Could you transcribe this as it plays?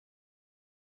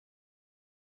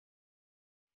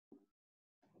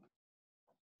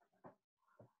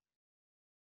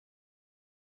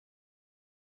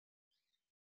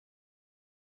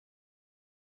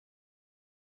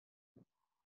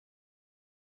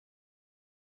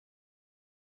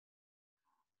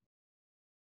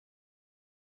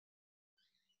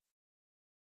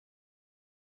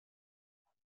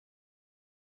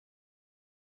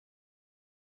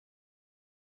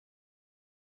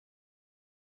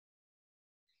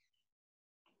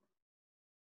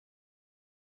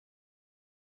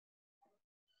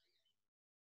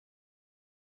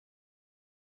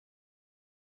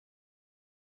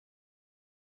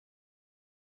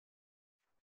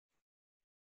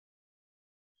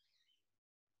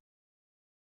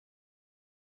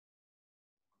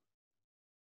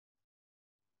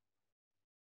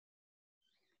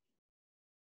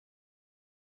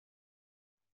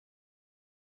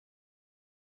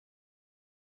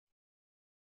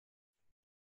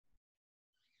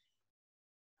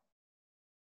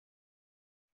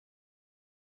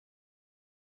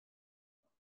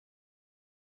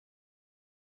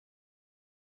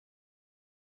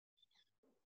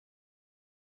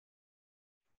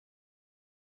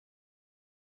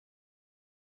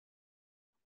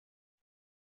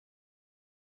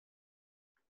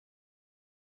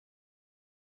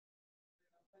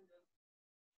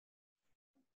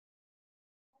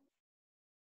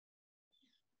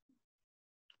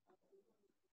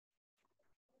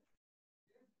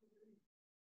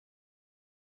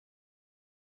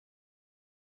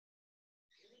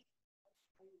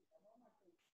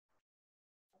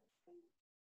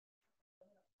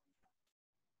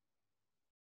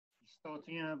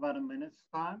Starting in about a minute's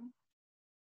time.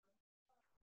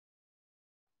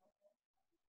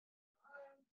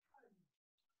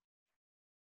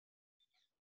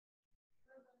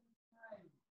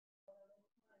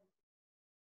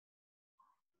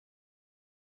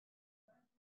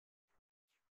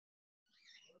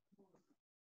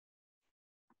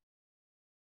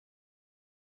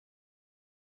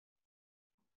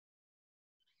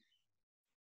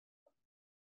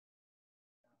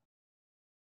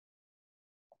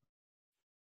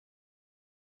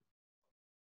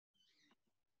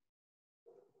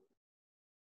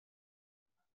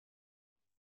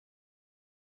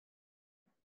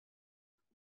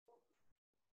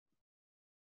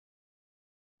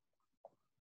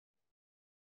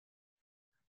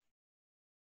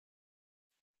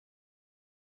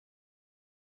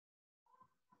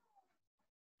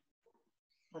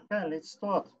 Okay, let's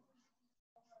start.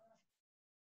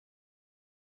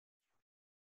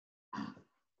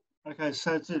 Okay,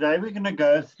 so today we're going to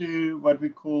go through what we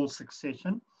call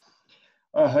succession.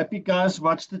 I hope you guys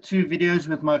watched the 2 videos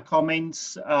with my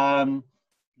comments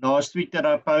last week that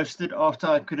I posted after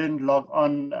I couldn't log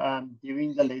on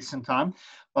during the lesson time.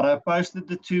 But I posted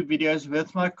the 2 videos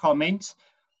with my comments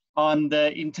on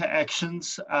the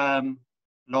interactions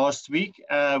last week.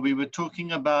 We were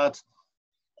talking about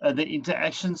the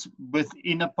interactions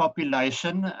within a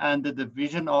population and the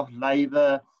division of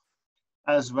labor,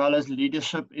 as well as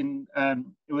leadership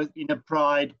within a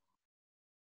pride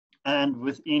and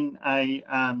within a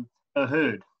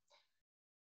herd.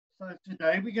 So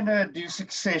today we're going to do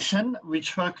succession,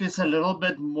 which focus a little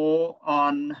bit more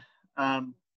on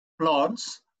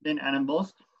plants than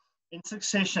animals. In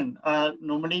succession,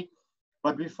 normally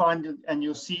what we find, and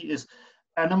you'll see, is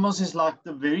animals is like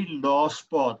the very last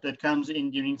part that comes in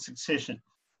during succession.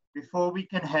 Before we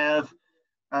can have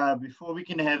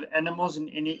animals in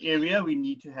any area, we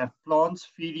need to have plants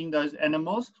feeding those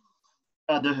animals,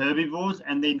 the herbivores,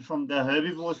 and then from the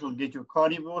herbivores we'll get your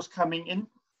carnivores coming in.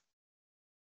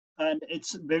 And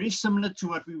it's very similar to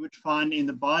what we would find in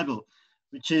the Bible,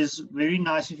 which is very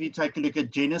nice if you take a look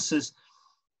at Genesis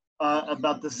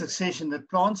about the succession, that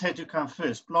plants had to come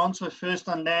first. Plants were first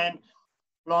on land,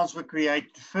 plants were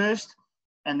created first,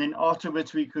 and then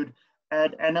afterwards we could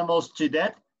add animals to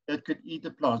that could eat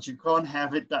the plants. You can't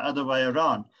have it the other way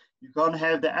around. You can't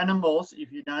have the animals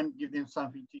if you don't give them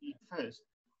something to eat first.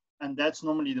 And that's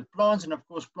normally the plants. And of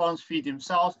course, plants feed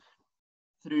themselves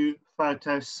through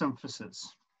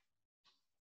photosynthesis.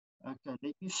 Okay,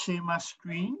 let me share my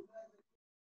screen.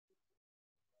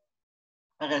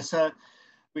 Okay, so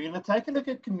we're going to take a look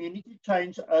at community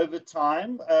change over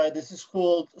time. This is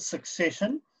called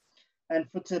succession. And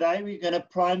for today, we're going to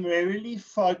primarily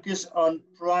focus on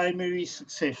primary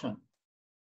succession.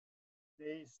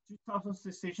 There's 2 types of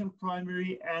succession,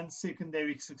 primary and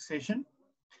secondary succession.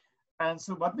 And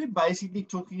so what we're basically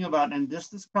talking about, and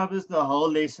this covers the whole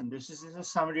lesson. This is a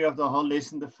summary of the whole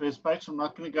lesson, the first page. So I'm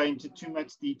not going to go into too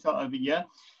much detail over here.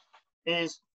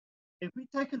 Is if we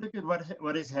take a look at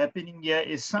what is happening here,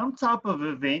 is some type of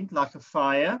event like a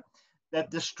fire that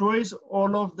destroys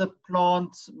all of the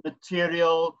plant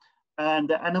material, and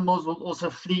the animals will also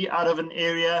flee out of an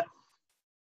area.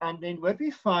 And then what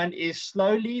we find is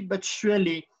slowly but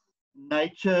surely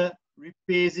nature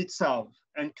repairs itself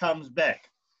and comes back.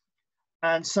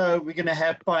 And so we're going to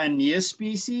have pioneer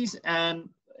species, and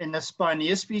in the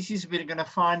pioneer species we're going to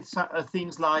find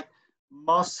things like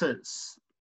mosses.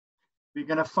 We're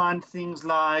going to find things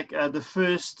like the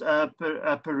first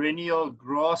perennial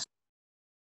grass.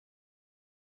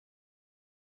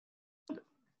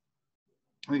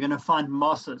 We're going to find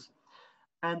mosses.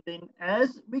 And then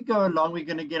as we go along, we're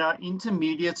going to get our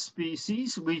intermediate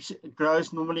species, which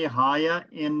grows normally higher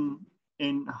in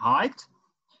height.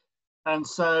 And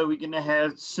so we're going to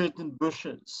have certain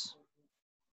bushes.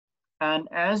 And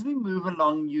as we move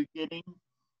along, you're getting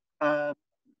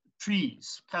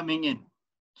trees coming in.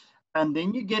 And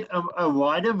then you get a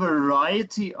wider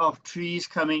variety of trees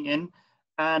coming in.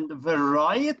 And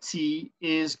variety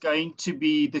is going to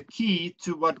be the key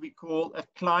to what we call a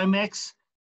climax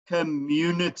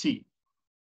community,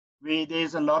 where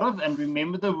there's a lot of, and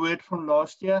remember the word from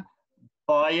last year,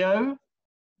 biodiversity.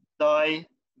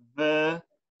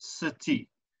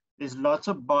 There's lots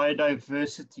of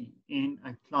biodiversity in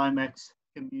a climax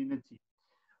community.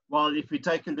 While if we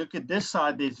take a look at this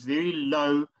side, there's very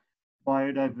low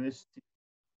biodiversity.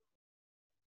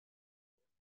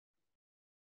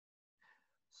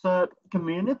 So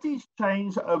communities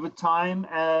change over time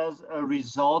as a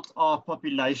result of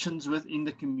populations within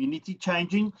the community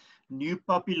changing, new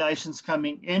populations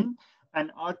coming in,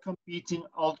 and outcompeting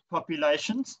old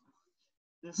populations.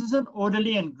 This is an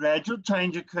orderly and gradual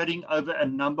change occurring over a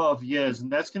number of years,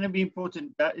 and that's going to be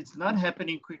important. That it's not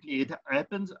happening quickly. It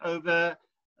happens over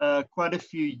quite a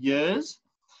few years.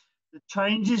 The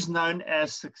change is known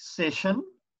as succession,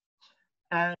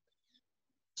 and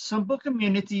simple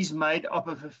communities made up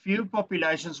of a few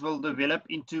populations will develop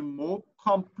into more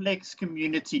complex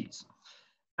communities.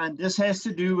 And this has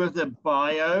to do with the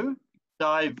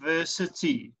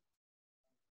biodiversity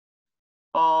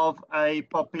of a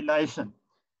population.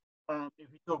 If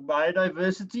we talk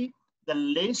biodiversity, the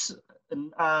less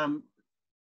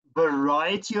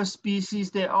variety of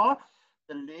species there are,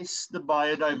 the less the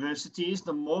biodiversity is.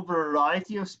 The more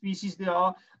variety of species there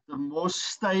are, the more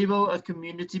stable a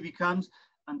community becomes,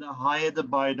 and the higher the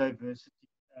biodiversity is.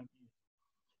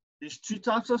 There's two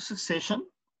types of succession,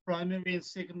 primary and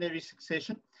secondary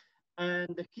succession.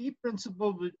 And the key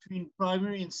principle between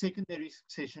primary and secondary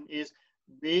succession is,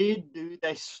 where do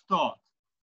they start?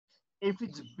 If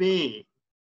it's bare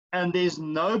and there's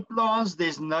no plants,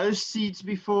 there's no seeds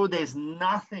before, there's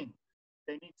nothing,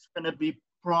 then it's going to be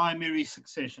primary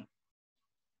succession.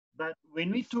 But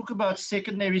when we talk about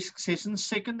secondary succession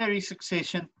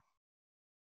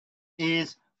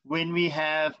is when we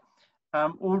have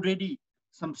already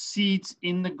some seeds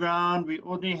in the ground, we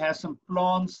already have some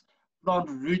plant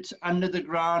roots under the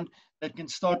ground that can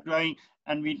start growing,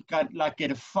 and we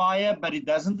get a fire, but it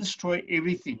doesn't destroy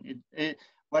everything.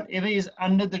 Whatever is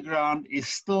under the ground is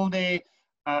still there.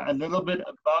 A little bit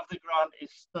above the ground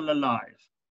is still alive.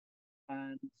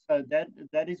 And so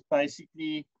that is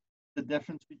basically the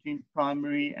difference between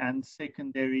primary and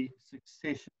secondary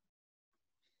succession.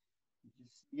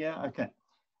 Yeah, okay.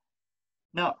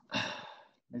 Now,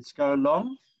 let's go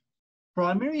along.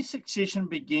 Primary succession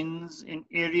begins in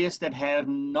areas that have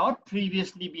not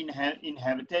previously been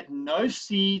inhabited, no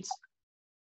seeds,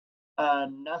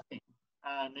 nothing.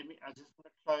 I just want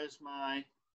to close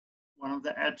one of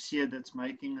the apps here that's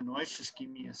making a noise. Just give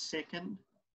me a second.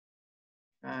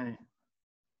 Okay.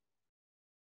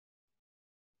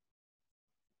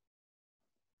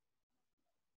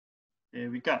 There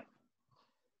we go.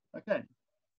 Okay.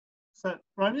 So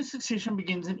primary succession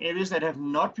begins in areas that have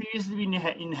not previously been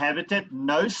inhabited,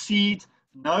 no seeds,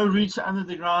 no roots under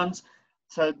the ground,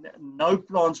 so no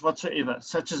plants whatsoever,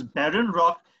 such as barren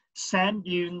rock, sand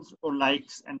dunes, or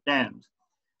lakes and dams.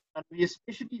 And we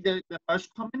especially, the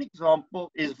most common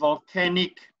example is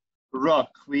volcanic rock.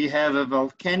 We have a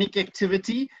volcanic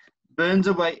activity, burns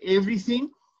away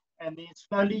everything, and then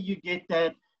slowly you get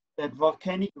that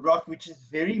volcanic rock, which is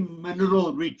very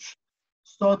mineral rich,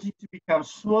 starting to become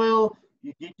soil.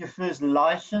 You get your first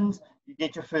lichens, you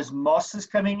get your first mosses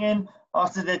coming in.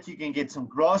 After that, you can get some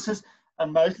grasses,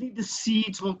 and mostly the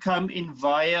seeds will come in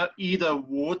via either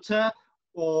water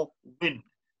or wind.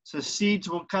 So seeds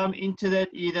will come into that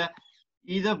either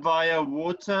via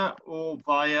water or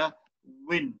via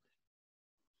wind.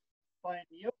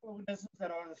 Pioneer organisms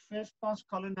that are the first plants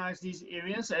colonize these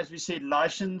areas, as we said,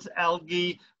 lichens,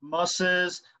 algae,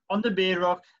 mosses on the bare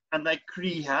rock, and they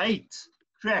create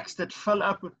cracks that fill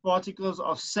up with particles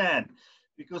of sand.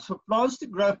 Because for plants to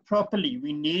grow properly,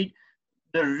 we need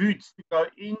the roots to go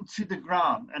into the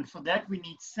ground. And for that, we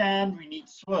need sand, we need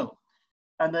soil.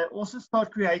 And they also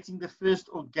start creating the first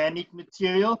organic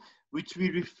material, which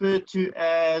we refer to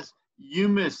as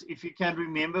humus, if you can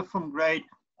remember from grade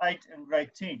 8 and grade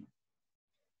 10.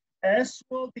 As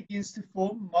soil begins to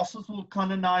form, mosses will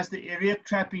colonize the area,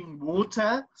 trapping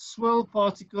water, soil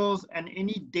particles, and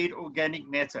any dead organic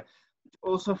matter, which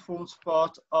also forms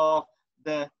part of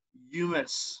the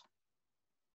humus.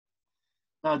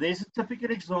 Now, there's a typical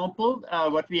example.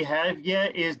 What we have here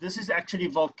is, this is actually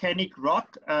volcanic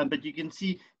rock, but you can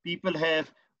see people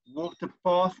have walked a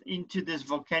path into this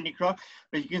volcanic rock.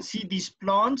 But you can see these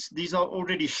plants, these are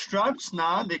already shrubs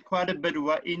now. They're quite a bit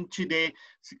into their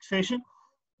succession.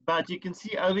 But you can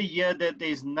see over here that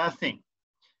there's nothing.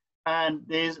 And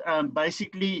there's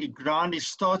basically ground is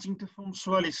starting to form,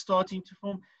 soil is starting to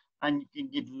form, and you can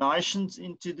get lichens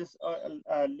into this,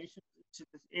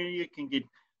 area. You can get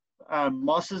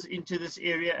mosses into this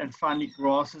area, and finally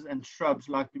grasses and shrubs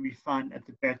like we find at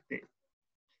the back there.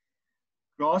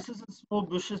 Grasses and small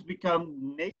bushes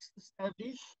become next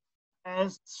established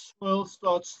as soil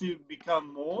starts to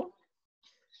become more.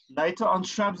 Later on,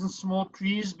 shrubs and small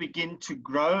trees begin to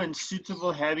grow in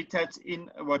suitable habitats in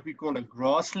what we call a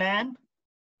grassland.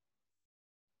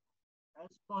 As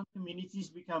plant communities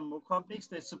become more complex,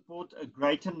 they support a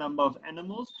greater number of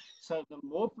animals. So the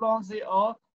more plants there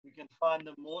are, we can find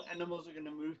the more animals are going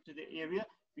to move to the area,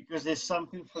 because there's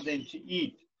something for them to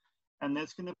eat. And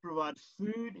that's going to provide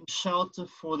food and shelter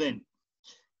for them.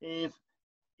 If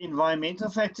environmental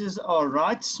factors are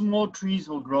right, small trees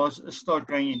will start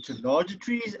growing into larger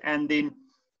trees, and then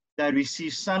they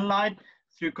receive sunlight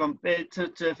through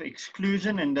competitive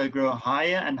exclusion, and they grow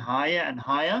higher and higher and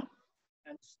higher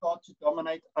and start to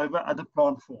dominate over other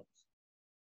plant forms.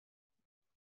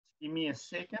 Give me a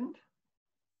second.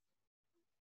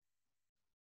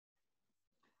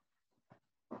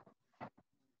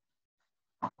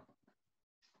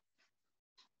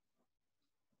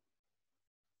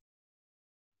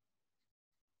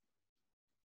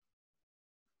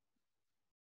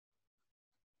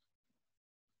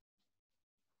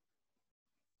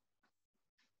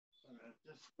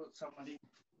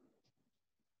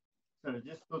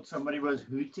 Just thought somebody was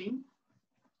hooting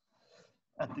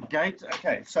at the gate.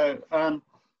 Okay, so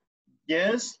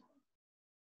here's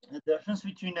the difference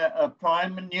between a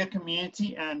prime and near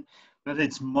community and with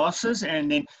its mosses,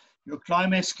 and then your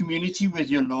climax community with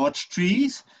your large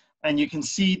trees. And you can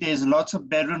see there's lots of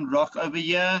barren rock over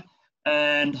here,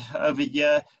 and over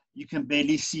here you can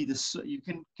barely see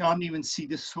can't even see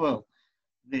the swirl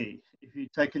there if you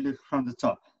take a look from the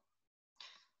top.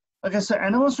 Okay, so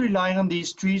animals relying on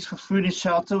these trees for food and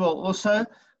shelter will also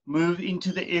move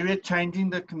into the area, changing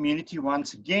the community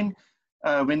once again.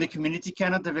 When the community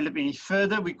cannot develop any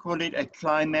further, we call it a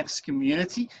climax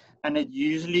community, and it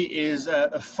usually is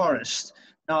a forest.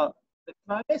 Now, the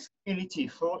climax community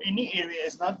for any area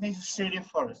is not necessarily a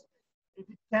forest. If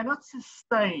it cannot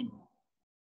sustain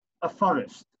a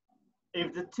forest,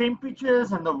 if the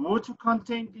temperatures and the water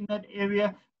content in that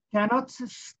area cannot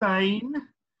sustain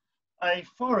a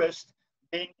forest,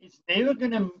 then it's never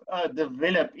going to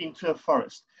develop into a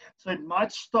forest. So it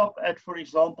might stop at, for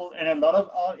example, in a lot of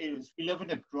our areas, we live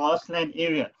in a grassland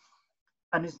area,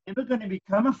 and it's never going to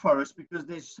become a forest because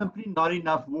there's simply not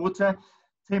enough water,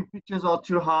 temperatures are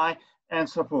too high, and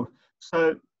so forth.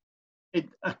 So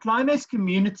a climax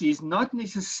community is not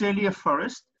necessarily a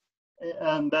forest,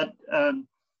 but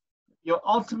your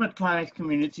ultimate climax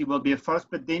community will be a forest,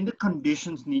 but then the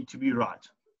conditions need to be right.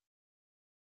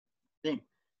 Then,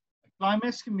 a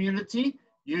climax community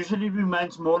usually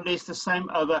remains more or less the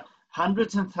same over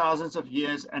hundreds and thousands of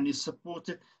years and is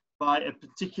supported by a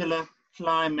particular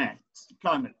climate.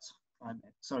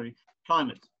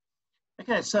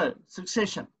 Okay, so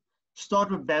succession. Start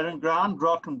with barren ground,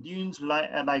 rock and dunes,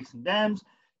 lakes and dams.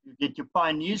 You get your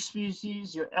pioneer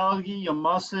species, your algae, your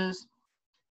mosses,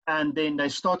 and then they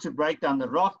start to break down the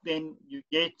rock. Then you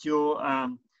get your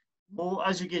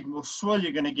as you get more soil,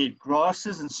 you're going to get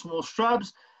grasses and small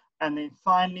shrubs, and then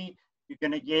finally you're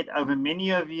going to get over many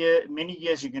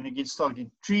years you're going to get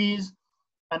starting trees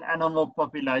and animal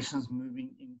populations moving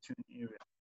into an area.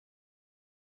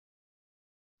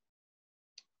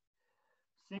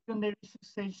 Secondary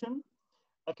succession.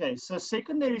 Okay, so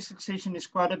secondary succession is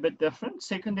quite a bit different.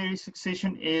 Secondary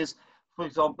succession is, for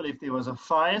example, if there was a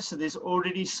fire, so there's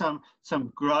already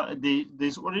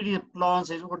there's already plants,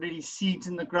 there's already seeds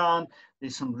in the ground,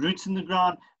 there's some roots in the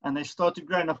ground, and they start to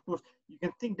grow. And of course, you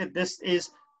can think that this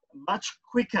is much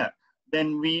quicker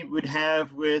than we would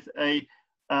have with a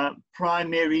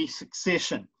primary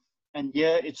succession. And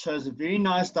here it shows a very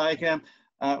nice diagram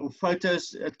or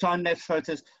photos, time-lapse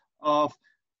photos of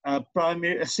a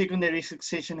secondary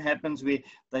succession happens where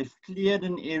they've cleared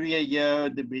an area here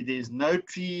where there's no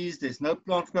trees, there's no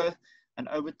plant growth, and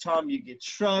over time you get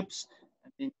shrubs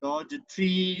and then larger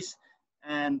trees,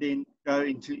 and then go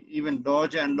into even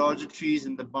larger and larger trees,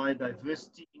 and the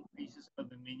biodiversity increases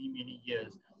over many, many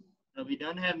years. Now, we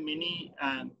don't have many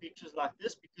pictures like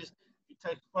this because it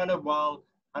takes quite a while,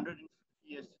 150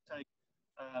 years to take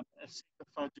a set of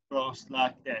photographs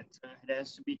like that. It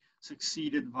has to be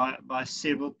succeeded by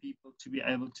several people to be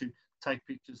able to take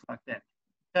pictures like that.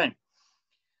 Okay,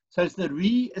 so it's the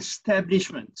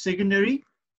re-establishment, secondary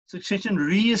succession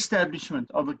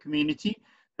re-establishment of a community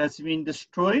that's been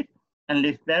destroyed and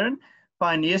left barren.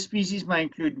 Pioneer species may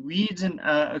include weeds and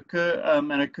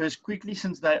occurs quickly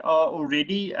since they are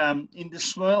already in the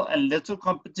soil and little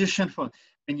competition for.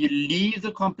 When you leave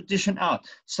the competition out,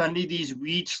 suddenly these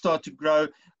weeds start to grow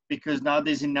because now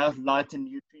there's enough light and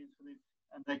nutrients for them,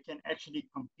 and they can actually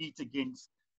compete against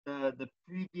the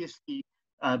previously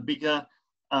bigger,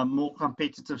 more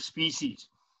competitive species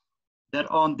that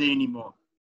aren't there anymore.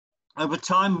 Over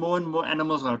time, more and more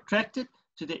animals are attracted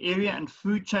to the area, and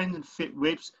food chains and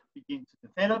webs begin to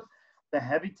develop. The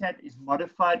habitat is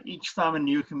modified each time a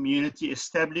new community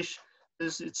establishes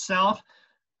itself.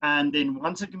 And then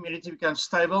once a community becomes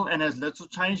stable and has little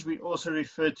change, we also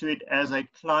refer to it as a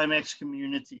climax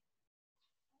community.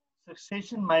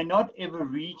 Succession may not ever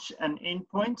reach an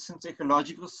endpoint since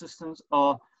ecological systems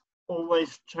are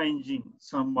always changing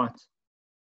somewhat.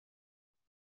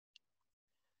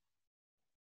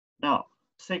 Now,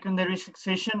 secondary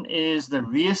succession is the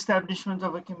re-establishment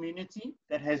of a community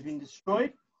that has been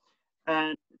destroyed,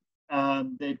 and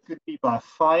that could be by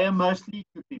fire mostly,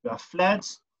 could be by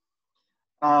floods,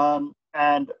 and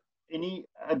in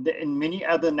many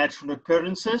other natural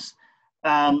occurrences.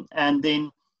 And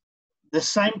then the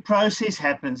same process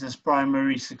happens as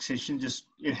primary succession, just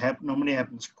normally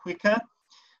happens quicker.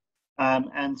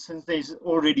 And since there's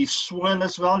already soil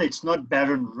as well, it's not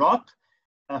barren rock.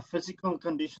 Physical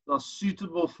conditions are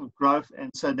suitable for growth,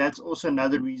 and so that's also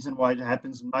another reason why it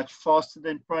happens much faster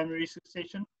than primary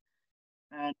succession.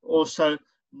 And also,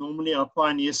 normally our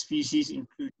pioneer species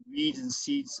include weeds and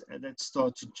seeds that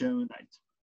start to germinate.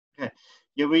 Okay,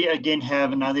 here we again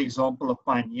have another example of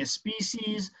pioneer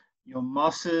species, your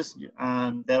mosses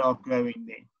that are growing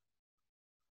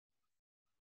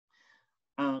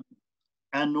there.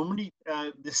 And normally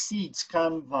the seeds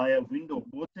come via wind or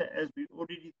water, as we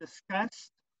already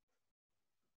discussed.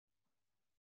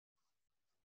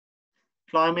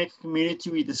 Climate community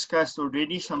we discussed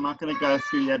already, so I'm not going to go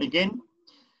through that again.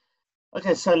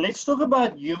 Okay, so let's talk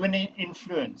about human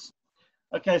influence.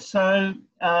 Okay, so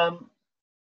a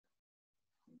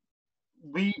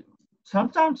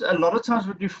lot of times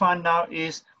what we find now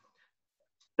is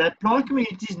that plant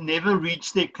communities never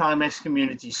reach their climax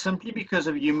communities simply because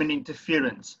of human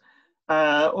interference.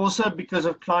 Also because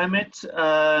of climate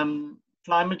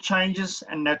changes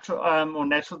and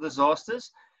natural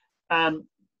disasters.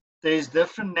 There's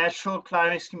different natural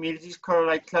climax communities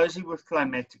correlate closely with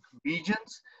climatic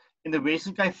regions. In the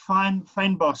Western Cape,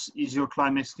 fynbos is your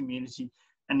climax community,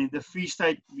 and in the Free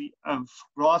State,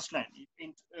 grassland, it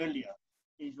went earlier,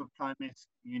 is your climax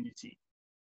community.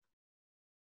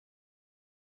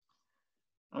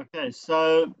 Okay,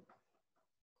 so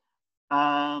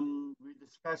we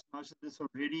discussed most of this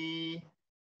already.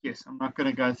 Yes, I'm not going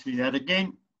to go through that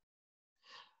again.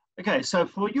 Okay, so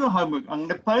for your homework, I'm going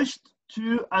to post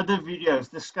 2 other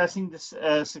videos discussing this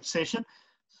succession.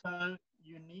 So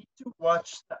you need to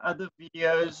watch the other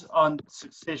videos on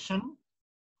succession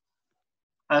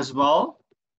as well.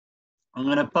 I'm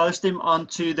going to post them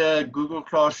onto the Google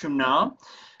Classroom now.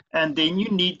 And then you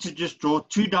need to just draw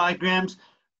 2 diagrams.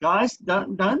 Guys,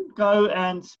 don't go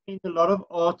and spend a lot of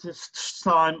artist's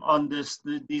time on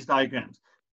these diagrams.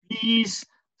 Please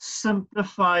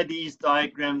simplify these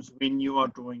diagrams when you are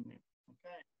drawing them.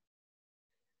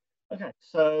 Okay,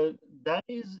 so that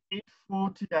is it for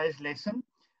today's lesson.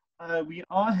 We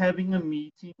are having a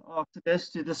meeting after this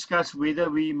to discuss whether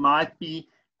we might be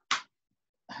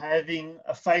having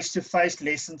a face-to-face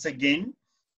lessons again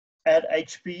at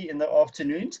HP in the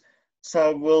afternoons.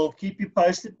 So we'll keep you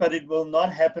posted, but it will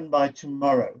not happen by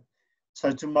tomorrow.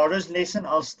 So tomorrow's lesson,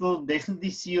 I'll still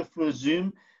definitely see you through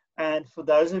Zoom. And for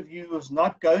those of you who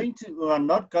are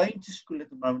not going to school at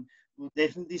the moment, we'll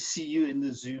definitely see you in the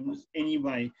Zooms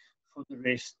anyway for the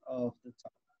rest of the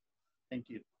time. Thank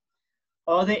you.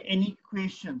 Are there any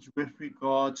questions with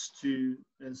regards to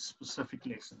this specific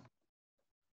lesson?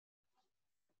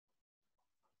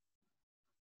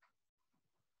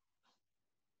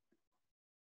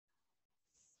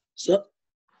 So,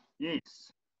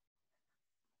 yes.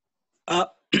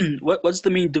 What's the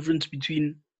main difference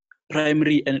between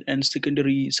primary and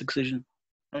secondary succession?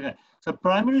 Okay, so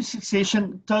primary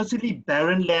succession, totally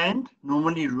barren land,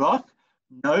 normally rock,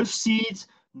 no seeds,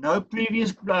 no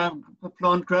previous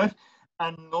plant growth,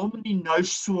 and normally no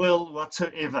soil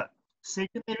whatsoever.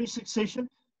 Secondary succession,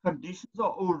 conditions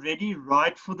are already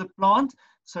right for the plant.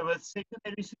 So with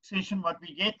secondary succession, what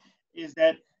we get is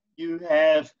that you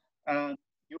have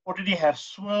you already have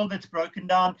soil that's broken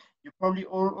down. You probably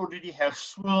already have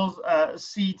soil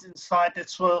seeds inside that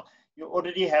soil. You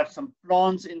already have some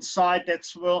plants inside that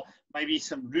soil, maybe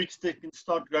some roots that can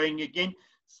start growing again.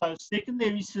 So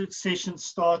secondary succession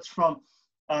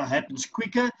happens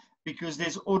quicker because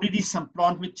there's already some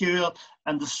plant material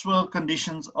and the soil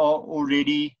conditions are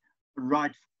already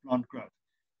right for plant growth.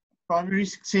 Primary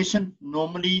succession,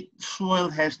 normally soil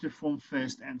has to form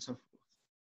first and so forth.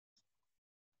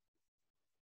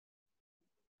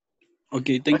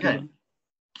 Okay, thank you.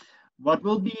 What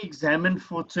will be examined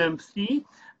for term 3?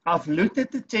 I've looked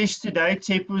at the test today.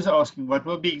 Tepu was asking what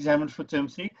will be examined for term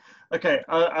 3. Okay,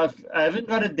 I haven't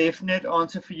got a definite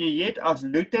answer for you yet. I've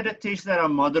looked at a test that I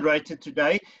moderated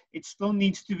today. It still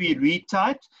needs to be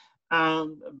retyped,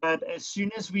 but as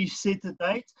soon as we set the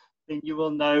date, then you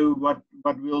will know what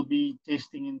we'll be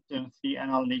testing in term 3,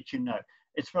 and I'll let you know.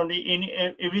 It's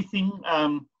probably everything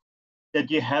that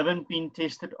you haven't been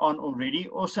tested on already.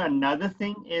 Also, another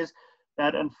thing is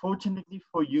that unfortunately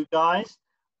for you guys,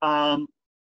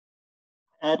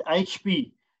 at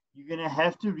HP, you're going to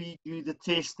have to redo the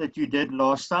test that you did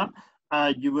last time.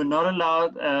 you were not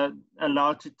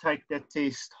allowed to take that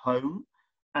test home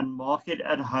and mark it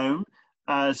at home.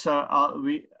 So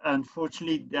we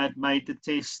unfortunately that made the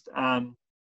test. We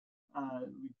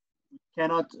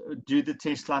cannot do the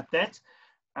test like that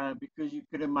because you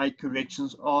couldn't make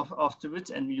corrections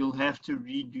afterwards, and you'll have to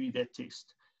redo that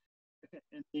test. Okay.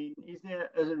 And then, is there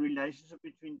a relationship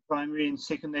between primary and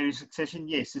secondary succession?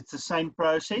 Yes, it's the same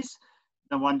process.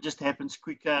 The one just happens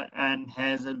quicker and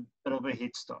has a bit of a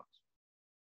head start.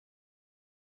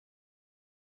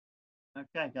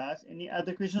 Okay, guys, any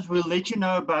other questions? We'll let you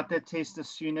know about that test as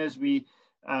soon as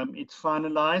it's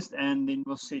finalized, and then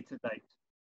we'll set a date.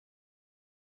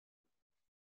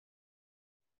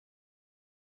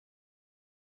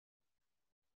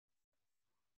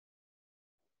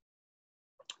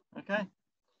 Okay,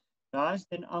 guys,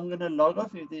 then I'm going to log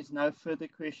off if there's no further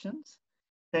questions.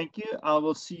 Thank you. I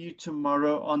will see you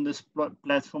tomorrow on this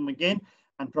platform again,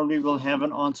 and probably will have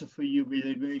an answer for you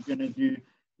whether we're going to do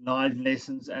live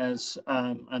lessons as,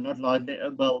 not live,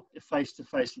 well,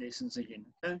 face-to-face lessons again.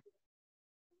 Okay.